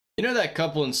You know that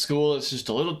couple in school that's just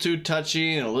a little too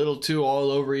touchy and a little too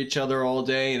all over each other all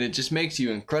day, and it just makes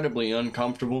you incredibly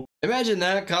uncomfortable? Imagine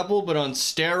that couple, but on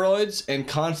steroids and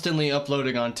constantly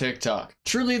uploading on TikTok.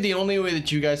 Truly, the only way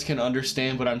that you guys can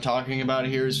understand what I'm talking about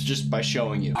here is just by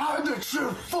showing you. I'm the true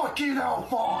fucking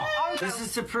alpha! This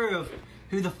is to prove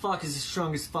who the fuck is the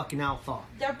strongest fucking alpha.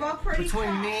 They're both pretty Between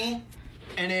tough. me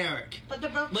and Eric. But they're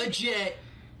both legit,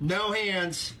 no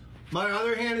hands. My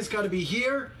other hand has got to be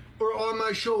here or on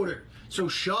my shoulder. So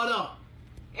shut up.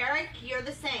 Eric, you're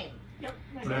the same. Yep.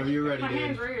 Whenever you're ready, My dude.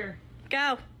 hand's right here.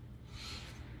 Go.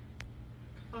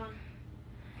 Come on.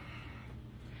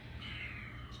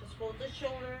 Just hold the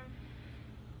shoulder.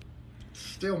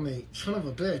 Still me, son of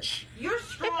a bitch. You're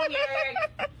strong,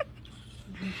 Eric.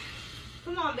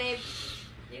 Come on, babe.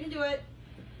 You can do it.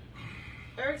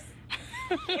 Eric,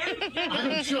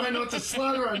 I'm trying not to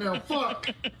slaughter right now. Fuck.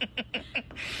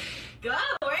 go,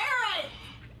 Eric.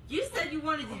 You said you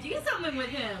wanted to do something with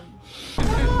him.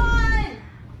 Come on.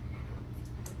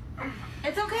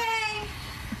 It's okay.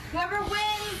 Whoever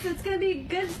wins, it's gonna be a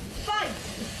good fight.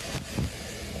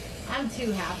 I'm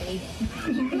too happy.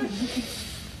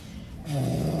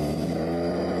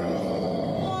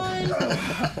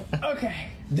 Okay.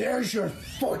 There's your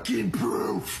fucking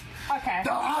proof Okay.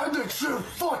 that I'm the true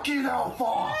fucking alpha!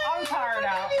 I'm tired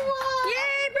out.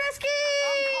 Yay, Bresky!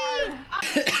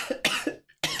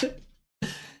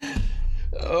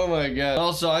 Oh my god.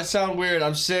 Also, I sound weird.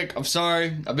 I'm sick. I'm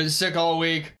sorry. I've been sick all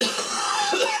week.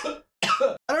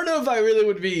 I don't know if I really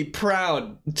would be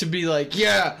proud to be like,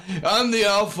 yeah, I'm the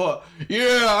alpha.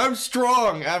 Yeah, I'm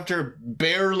strong after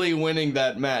barely winning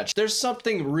that match. There's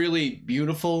something really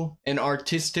beautiful and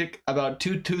artistic about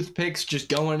two toothpicks just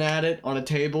going at it on a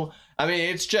table. I mean,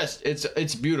 it's just,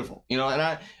 it's beautiful, you know,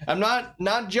 and I'm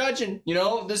not judging, you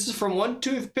know, this is from one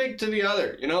toothpick to the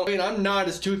other, you know, I mean, I'm not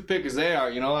as toothpick as they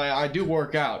are, you know, I do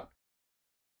work out,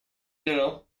 you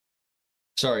know.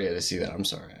 Sorry to see that, I'm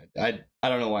sorry. I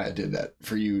don't know why I did that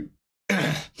for you.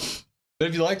 But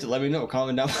if you liked it, let me know,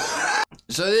 comment down.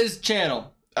 So this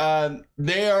channel,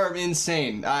 they are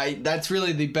insane. That's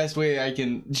really the best way I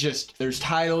can just, there's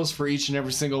titles for each and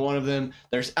every single one of them.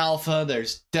 There's Alpha,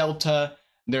 there's Delta,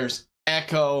 there's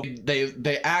Echo.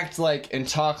 They act like and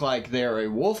talk like they're a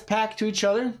wolf pack to each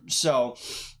other. So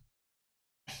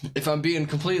if I'm being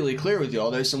completely clear with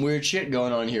y'all, there's some weird shit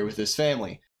going on here with this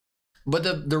family.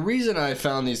 But the reason I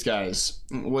found these guys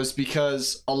was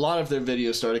because a lot of their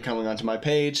videos started coming onto my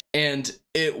page, and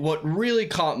what really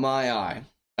caught my eye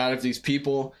out of these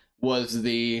people was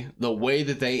the way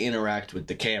that they interact with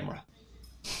the camera.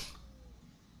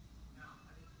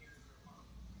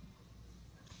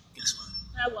 Guess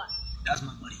what? What? That was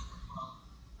my buddy.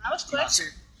 That was quick. Sir.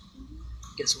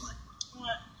 Guess what?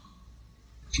 What?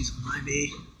 She's on my bed.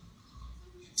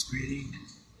 She's breathing.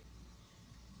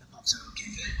 The pups are okay.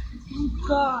 Oh,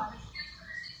 God.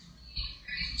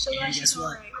 So And that's guess what?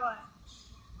 alright. What?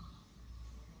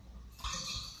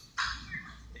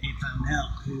 They found out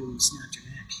who snapped her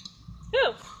neck.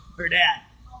 Who? Her dad.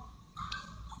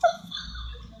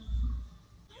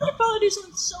 Why would father do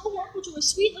something so horrible to a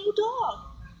sweet little dog?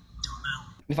 Don't know.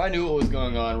 If I knew what was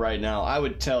going on right now, I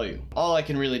would tell you. All I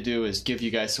can really do is give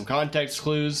you guys some context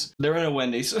clues. They're in a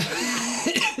Wendy's.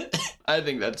 I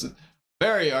think that's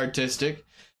very artistic.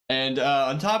 And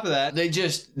on top of that,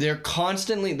 they're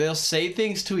constantly, they'll say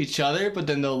things to each other, but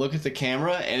then they'll look at the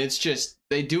camera, and it's just,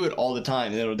 they do it all the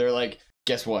time. They're like,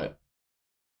 guess what?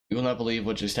 You will not believe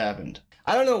what just happened.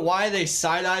 I don't know why they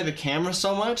side-eye the camera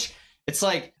so much. It's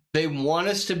like they want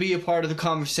us to be a part of the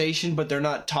conversation, but they're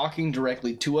not talking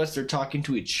directly to us. They're talking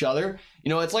to each other.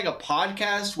 You know, it's like a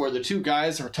podcast where the two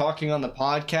guys are talking on the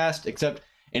podcast, except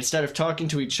instead of talking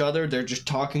to each other, they're just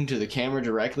talking to the camera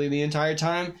directly the entire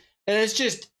time. And it's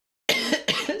just,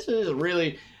 it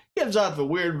really gives off a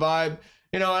weird vibe.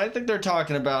 You know, I think they're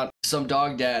talking about some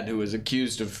dog dad who was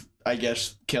accused of, I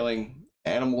guess, killing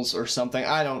animals or something.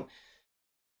 I don't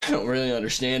really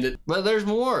understand it. But there's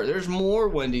more. There's more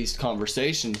Wendy's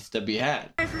conversations to be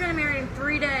had. Guys, we're gonna marry in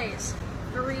 3 days.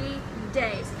 3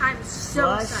 days. I'm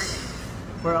so excited.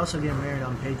 We're also getting married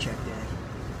on paycheck day.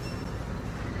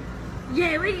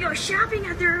 Yeah, we can go shopping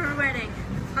at their wedding.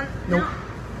 Nope.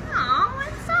 No,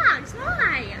 it sucks.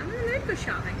 Why? I'm gonna go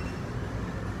shopping.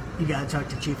 You gotta talk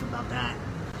to Chief about that.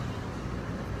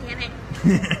 Damn it.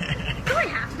 Do I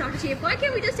have to talk to Chief? Why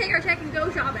can't we just take our check and go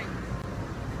shopping?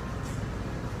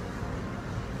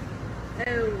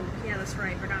 Oh, yeah, that's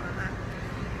right. Forgot about that.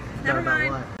 Never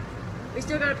mind. What? We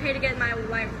still gotta pay to get my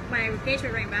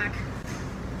engagement ring back.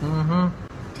 Mm-hmm.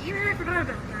 Damn it, I forgot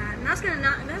about that. And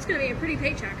that's gonna be a pretty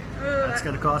paycheck. That's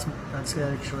gonna cost me. That's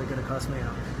actually gonna cost me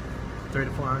out. $300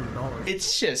 to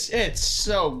 $400. It's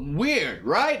so weird,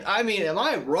 right? I mean, am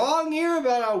I wrong here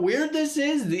about how weird this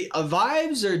is? The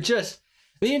vibes are just,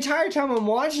 the entire time I'm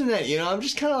watching that, you know, I'm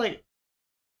just kind of like,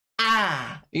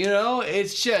 you know,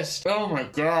 it's just, oh my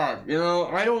God, you know,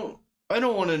 I don't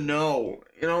want to know,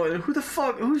 you know, and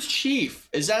who's Chief?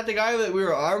 Is that the guy that we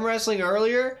were arm wrestling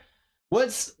earlier? What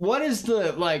is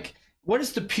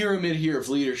the pyramid here of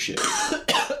leadership?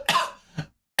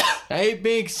 I hate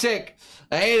being sick.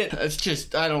 I hate it. It's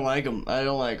just, I don't like them. I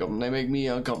don't like them. They make me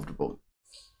uncomfortable.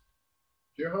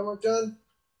 Is your homework done?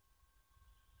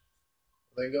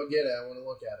 Then go get it. I want to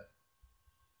look at it.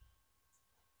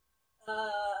 How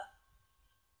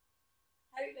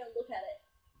are you gonna look at it?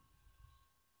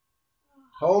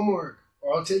 Homework,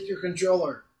 or I'll take your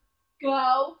controller.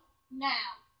 Go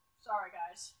now. Sorry,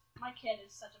 guys. My kid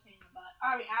is such a pain in the butt.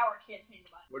 I mean, our kid pain in the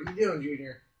butt. What are you doing,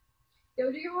 Junior?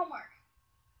 Go do your homework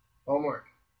Homework.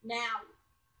 now.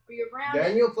 Or you're grounded.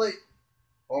 Then you'll play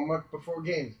homework before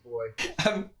games, boy.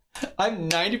 I'm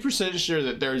 90% sure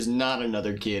that there is not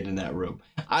another kid in that room.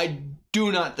 I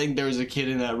do not think there's a kid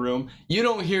in that room. You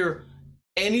don't hear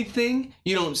anything.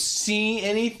 You don't see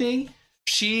anything.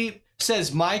 She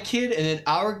says my kid and then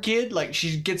our kid, like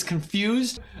she gets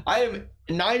confused. I am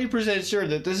 90% sure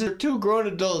that this is two grown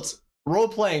adults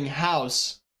role-playing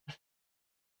house.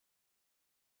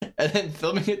 And then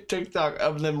filming a TikTok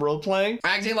of them role-playing,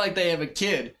 acting like they have a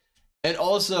kid. And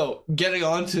also getting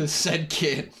onto said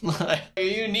kid. Like,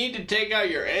 you need to take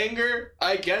out your anger.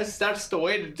 I guess that's the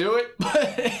way to do it.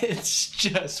 But it's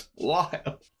just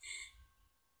wild.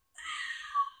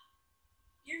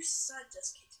 Your son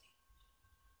just kicked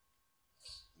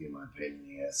me. You my pain in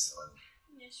the ass, son.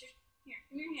 Yes, sure. Here,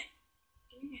 give me your hand.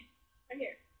 Give me your hand. Right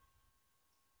here.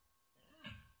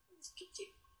 I just kicked you.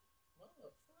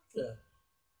 Motherfucker.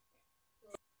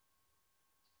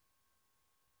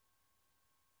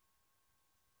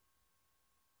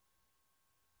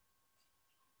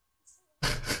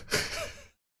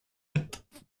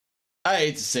 I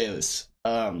hate to say this.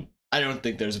 I don't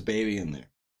think there's a baby in there.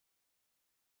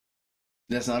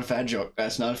 That's not a fat joke.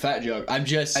 That's not a fat joke. I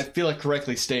feel like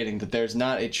correctly stating that there's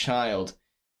not a child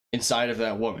inside of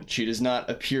that woman. She does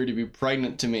not appear to be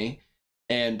pregnant to me.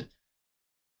 And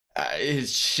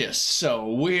it's just so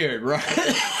weird,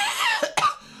 right?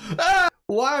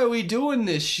 Why are we doing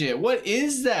this shit? What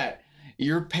is that?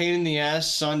 Your pain in the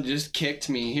ass son just kicked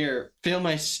me. Here, feel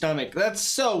my stomach. That's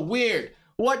so weird.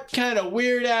 What kind of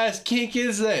weird ass kink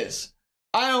is this?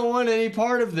 I don't want any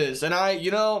part of this. And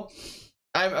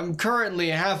I'm currently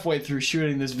halfway through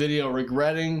shooting this video,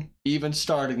 regretting even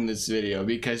starting this video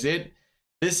because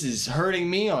this is hurting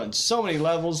me on so many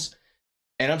levels.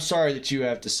 And I'm sorry that you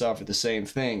have to suffer the same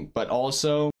thing. But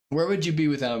also, where would you be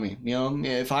without me? You know,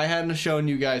 if I hadn't shown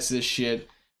you guys this shit,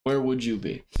 where would you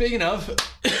be? Speaking of,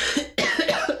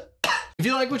 if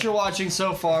you like what you're watching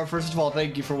so far, first of all,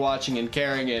 thank you for watching and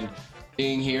caring and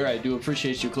being here. I do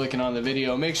appreciate you clicking on the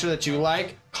video. Make sure that you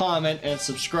like, comment, and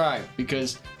subscribe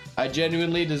because I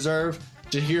genuinely deserve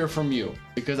to hear from you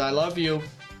because I love you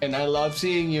and I love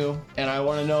seeing you and I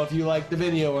want to know if you like the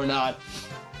video or not.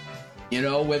 You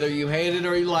know, whether you hate it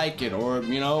or you like it or,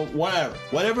 you know,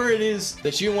 whatever it is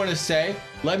that you want to say,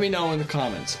 let me know in the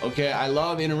comments. Okay, I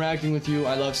love interacting with you.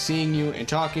 I love seeing you and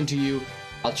talking to you.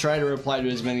 I'll try to reply to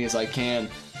as many as I can.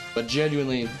 But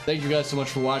genuinely, thank you guys so much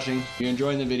for watching. If you're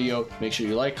enjoying the video, make sure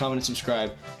you like, comment, and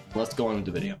subscribe. Let's go on with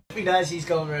the video. If he does, he's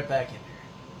going right back in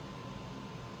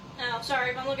there. Oh, sorry,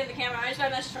 if I'm looking at the camera, I just got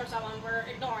a message from someone. We're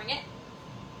ignoring it.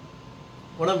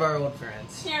 One of our old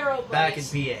friends. Yeah, our old back in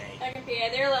buddies. PA. Back in PA.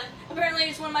 They're like, apparently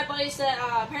it's one of my buddies that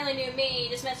apparently knew me. He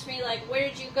just messaged me like, where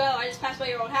did you go? I just passed by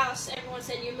your old house. Everyone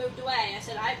said you moved away. I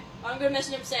said, I'm going to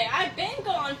message him and say, I've been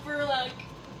gone for like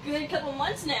a good couple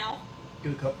months now.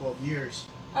 Good couple of years.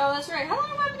 Oh, that's right. How long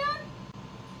have I been gone?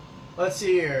 Let's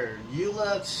see here. You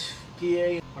left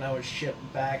PA when I was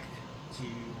shipped back to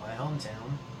my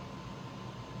hometown.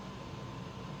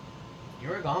 You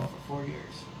were gone for 4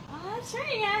 years. Oh, that's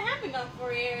right. Yeah, I have been gone for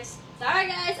 4 years. Sorry,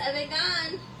 guys. I've been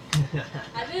gone.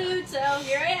 I moved, so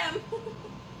here I am.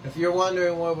 If you're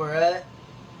wondering where we're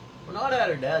not at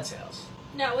our dad's house.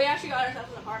 No, we actually got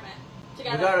ourselves an apartment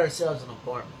together. We got ourselves an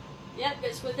apartment. Yep,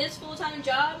 it's with his full-time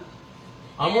job.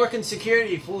 I'm working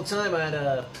security full-time at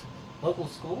a local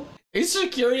school. He's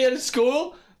security at a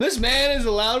school? This man is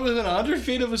allowed within 100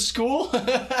 feet of a school?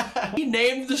 He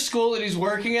named the school that he's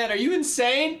working at? Are you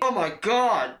insane? Oh my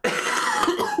god.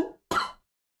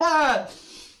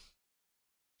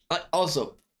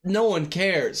 Also, no one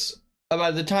cares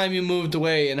about the time you moved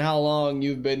away and how long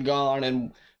you've been gone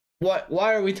and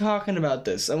why are we talking about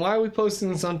this? And why are we posting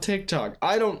this on TikTok?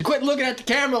 Quit looking at the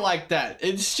camera like that.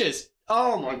 It's just,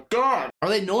 Oh my god. Are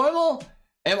they normal?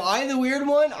 Am I the weird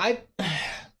one?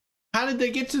 How did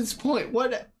they get to this point?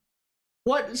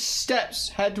 What steps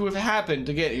had to have happened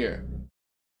to get here?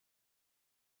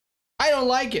 I don't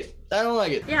like it. I don't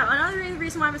like it. Yeah, another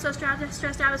reason why I'm so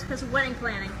stressed out is because of wedding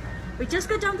planning. We just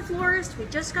got done with the florist, we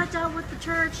just got done with the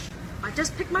church. I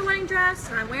just picked my wedding dress,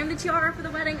 and I'm wearing the tiara for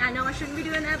the wedding. I know I shouldn't be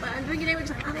doing that, but I'm doing it anyway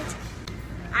because I love it.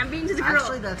 I'm being to the girl.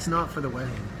 Actually, that's not for the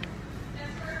wedding.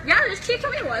 Yeah, this chief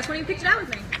told me it was when he picked it out with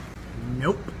me.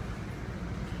 Nope.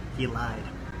 He lied.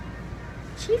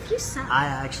 Chief, you suck. I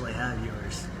actually have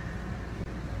yours.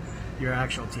 Your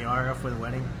actual tiara for the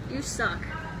wedding. You suck.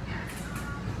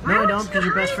 No, Why I would don't, you because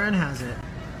your best hide- friend has it.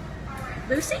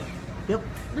 Lucy? Yep.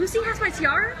 Lucy has my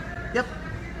tiara? Yep.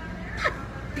 That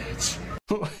bitch.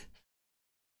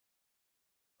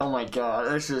 Oh my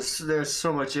god, there's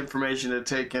so much information to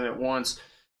take in at once.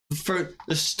 For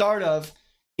the start of,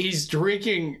 he's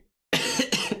drinking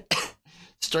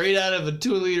straight out of a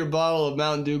 2-liter bottle of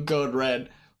Mountain Dew Code Red.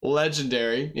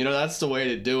 Legendary. You know, that's the way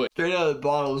to do it. Straight out of the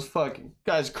bottle is fucking,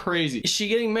 guy's crazy. Is she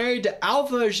getting married to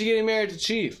Alpha or is she getting married to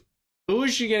Chief? Who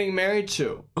is she getting married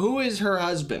to? Who is her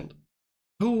husband?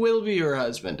 Who will be her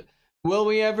husband? Will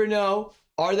we ever know?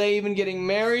 Are they even getting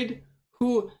married?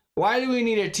 Why do we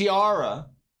need a tiara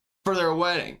for their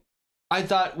wedding? I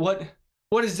thought, what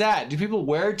is that? Do people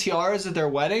wear tiaras at their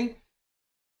wedding?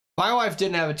 My wife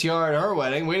didn't have a tiara at her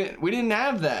wedding. We didn't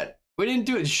have that. We didn't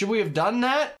do it. Should we have done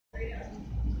that?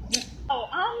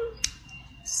 Oh,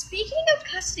 speaking of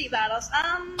custody battles,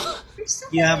 there's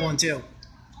something... You have one too.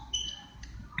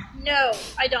 No,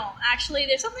 I don't. Actually,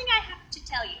 there's something I have to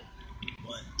tell you.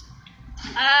 What?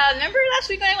 Remember last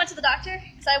week when I went to the doctor?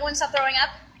 Because I wouldn't stop throwing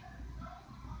up?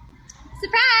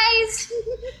 Surprise!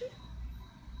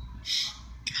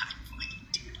 God fucking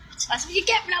dude. That's what you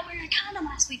get for not wearing a condom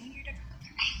last week when you were drunk up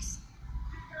your ass.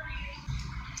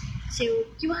 So,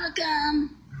 you're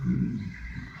welcome.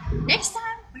 Next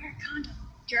time, wear a condom,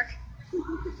 jerk.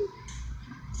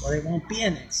 Well, it won't be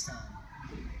a next time.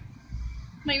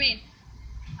 What do you mean?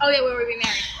 Oh yeah, where we'll be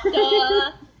married.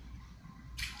 Duh.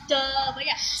 Duh, but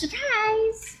yeah,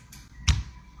 surprise!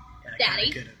 Yeah,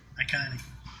 Daddy? I kinda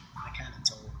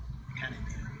told. I kinda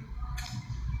knew.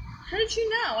 How did you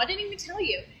know? I didn't even tell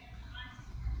you.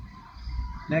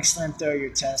 Next time, throw your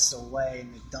tests away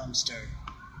in the dumpster.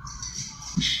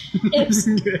 Oops.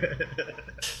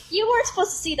 You weren't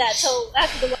supposed to see that till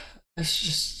after the...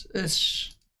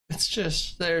 It's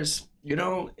just, there's, you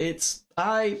know,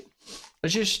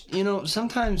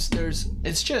 sometimes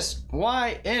it's just,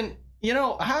 why, and, you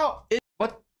know,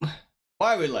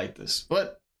 why are we like this?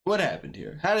 What happened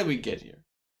here? How did we get here?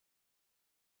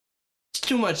 It's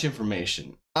too much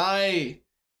information. I'm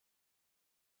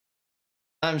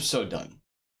so done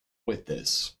with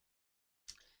this.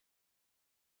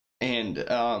 And,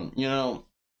 you know,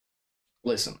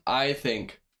 listen, I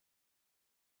think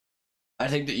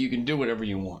that you can do whatever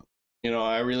you want. You know,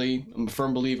 I really am a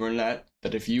firm believer in that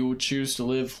if you choose to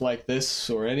live like this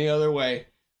or any other way,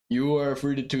 you are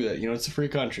free to do that. You know, it's a free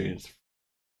country. It's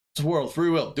a world, free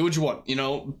will. Do what you want, you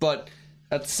know, but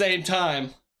at the same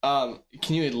time, can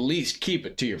you at least keep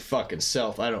it to your fucking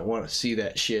self? I don't want to see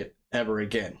that shit ever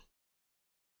again.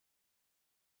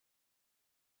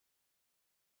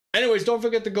 Anyways, don't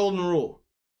forget the golden rule.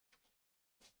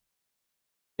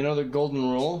 You know the golden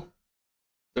rule?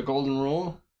 The golden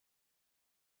rule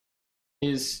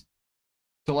is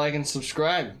to like and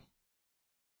subscribe.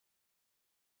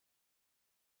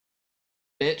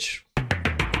 Bitch.